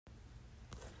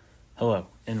Hello,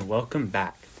 and welcome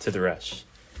back to The Rush,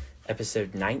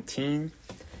 episode 19.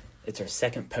 It's our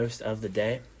second post of the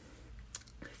day.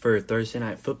 For Thursday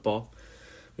Night Football,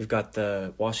 we've got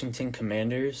the Washington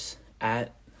Commanders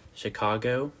at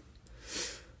Chicago.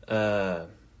 The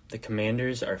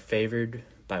Commanders are favored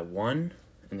by 1,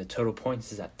 and the total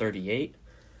points is at 38.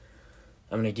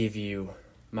 I'm going to give you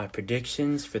my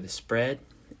predictions for the spread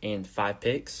and 5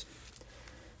 picks.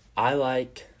 I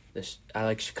like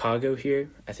Chicago here.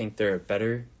 I think they're a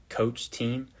better coached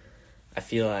team. I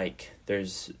feel like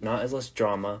there's not as much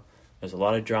drama. There's a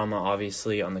lot of drama,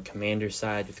 obviously, on the Commander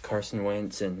side with Carson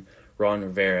Wentz and Ron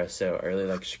Rivera. So I really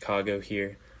like Chicago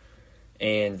here.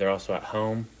 And they're also at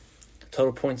home.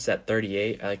 Total points at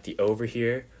 38. I like the over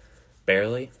here,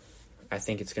 barely. I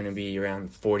think it's going to be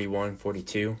around 41,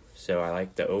 42. So I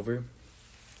like the over.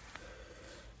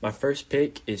 My first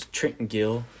pick is Trenton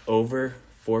Gill over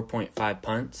 4.5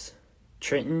 punts.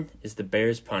 Trenton is the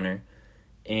Bears punter,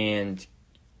 and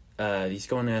he's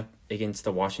going up against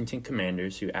the Washington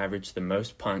Commanders, who average the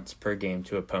most punts per game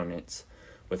to opponents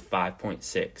with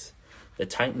 5.6. The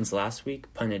Titans last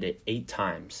week punted it 8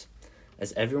 times.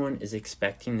 As everyone is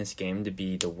expecting this game to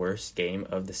be the worst game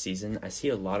of the season, I see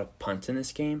a lot of punts in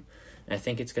this game, and I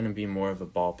think it's going to be more of a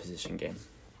ball position game.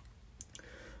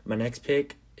 My next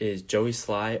pick is Joey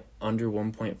Slye under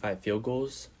 1.5 field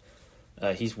goals.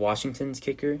 He's Washington's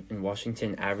kicker, and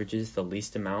Washington averages the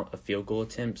least amount of field goal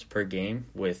attempts per game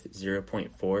with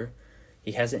 0.4.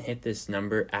 He hasn't hit this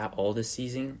number at all this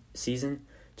season,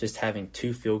 just having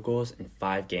 2 field goals in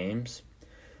 5 games.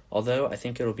 Although I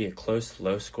think it'll be a close,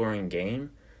 low-scoring game,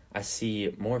 I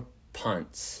see more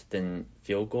punts than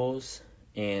field goals,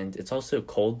 and it's also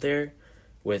cold there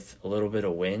with a little bit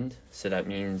of wind, so that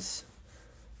means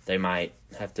they might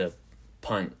have to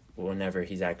punt whenever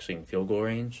he's actually in field goal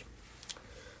range.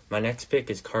 My next pick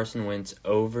is Carson Wentz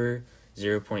over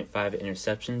 0.5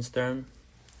 interceptions thrown.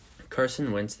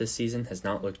 Carson Wentz this season has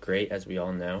not looked great, as we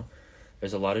all know.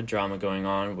 There's a lot of drama going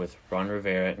on with Ron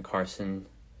Rivera and Carson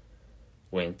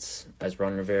Wentz, as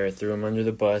Ron Rivera threw him under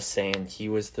the bus, saying he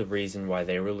was the reason why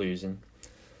they were losing.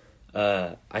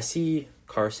 I see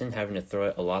Carson having to throw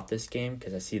it a lot this game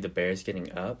because I see the Bears getting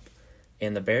up.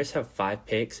 And the Bears have 5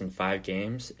 picks in 5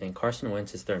 games, and Carson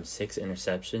Wentz has thrown 6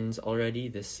 interceptions already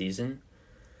this season.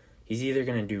 He's either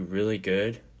going to do really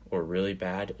good or really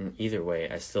bad, and either way,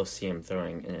 I still see him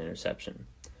throwing an interception.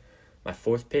 My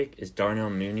fourth pick is Darnell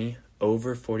Mooney,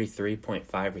 over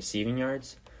 43.5 receiving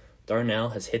yards.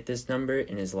 Darnell has hit this number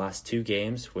in his last 2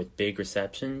 games with big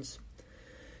receptions.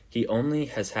 He only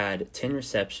has had 10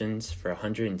 receptions for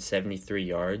 173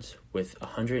 yards, with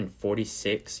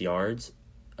 146 yards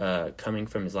coming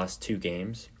from his last 2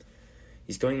 games.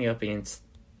 He's going up against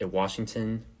a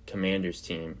Washington Commanders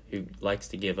team who likes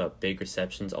to give up big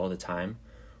receptions all the time.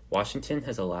 Washington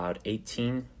has allowed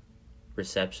 18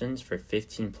 receptions for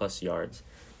 15 plus yards,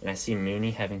 and I see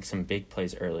Mooney having some big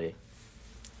plays early.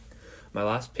 My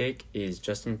last pick is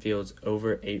Justin Fields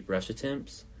over 8 rush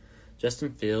attempts.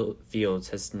 Justin Fields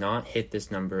has not hit this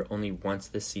number only once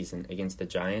this season against the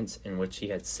Giants, in which he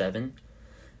had 7.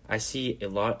 I see a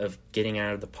lot of getting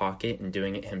out of the pocket and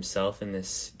doing it himself in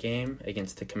this game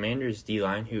against the Commanders'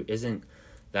 D-line, who isn't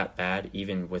that bad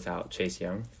even without Chase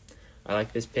Young. I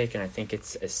like this pick, and I think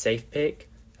it's a safe pick,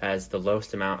 as the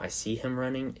lowest amount I see him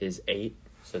running is 8,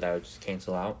 so that would just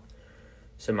cancel out.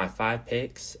 So my 5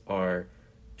 picks are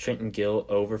Trenton Gill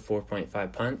over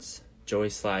 4.5 punts, Joey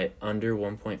Slye under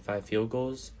 1.5 field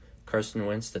goals, Carson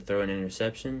Wentz to throw an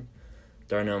interception,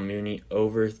 Darnell Mooney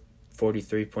over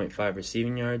 43.5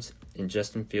 receiving yards, and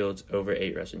Justin Fields over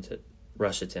 8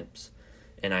 rush attempts.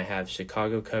 And I have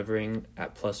Chicago covering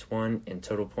at +1 and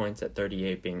total points at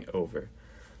 38 being over.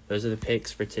 Those are the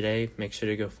picks for today. Make sure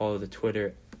to go follow the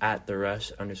Twitter at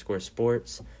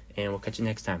 @TheRush_sports, and we'll catch you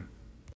next time.